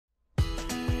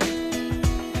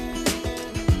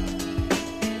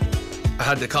I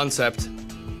had the concept,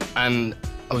 and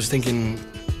I was thinking,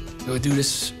 do I do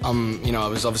this? You know, I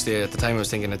was obviously at the time I was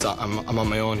thinking I'm on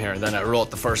my own here. And then I wrote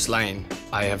the first line.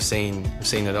 I have seen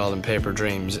it all in paper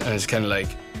dreams, and it's kind of like,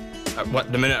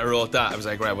 the minute I wrote that, I was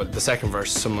like, right, well, the second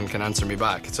verse, someone can answer me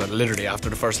back. So literally after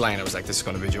the first line, I was like, this is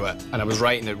going to be a duet. And I was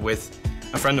writing it with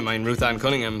a friend of mine, Ruth Ann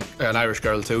Cunningham, an Irish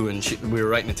girl too, and we were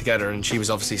writing it together, and she was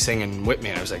obviously singing with me,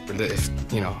 and I was like, well, if,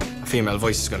 you know, a female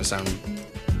voice is going to sound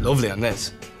lovely on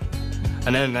this.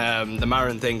 And then the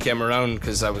Marin thing came around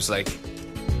because I was like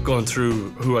going through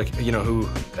who I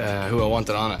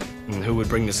wanted on it and who would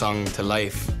bring the song to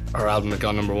life. Her album had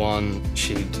gone #1.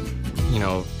 She'd, you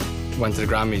know, went to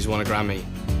the Grammys, won a Grammy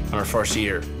on her first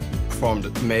year, performed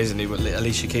amazingly with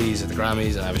Alicia Keys at the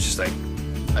Grammys, and I was just like,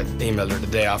 I emailed her the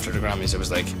day after the Grammys. I was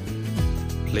like,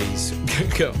 please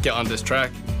get on this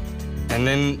track. And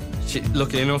then,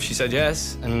 luckily enough, she said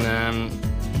yes, and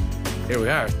here we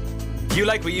are. If you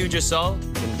like what you just saw,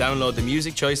 Then download the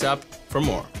Music Choice app for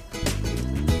more.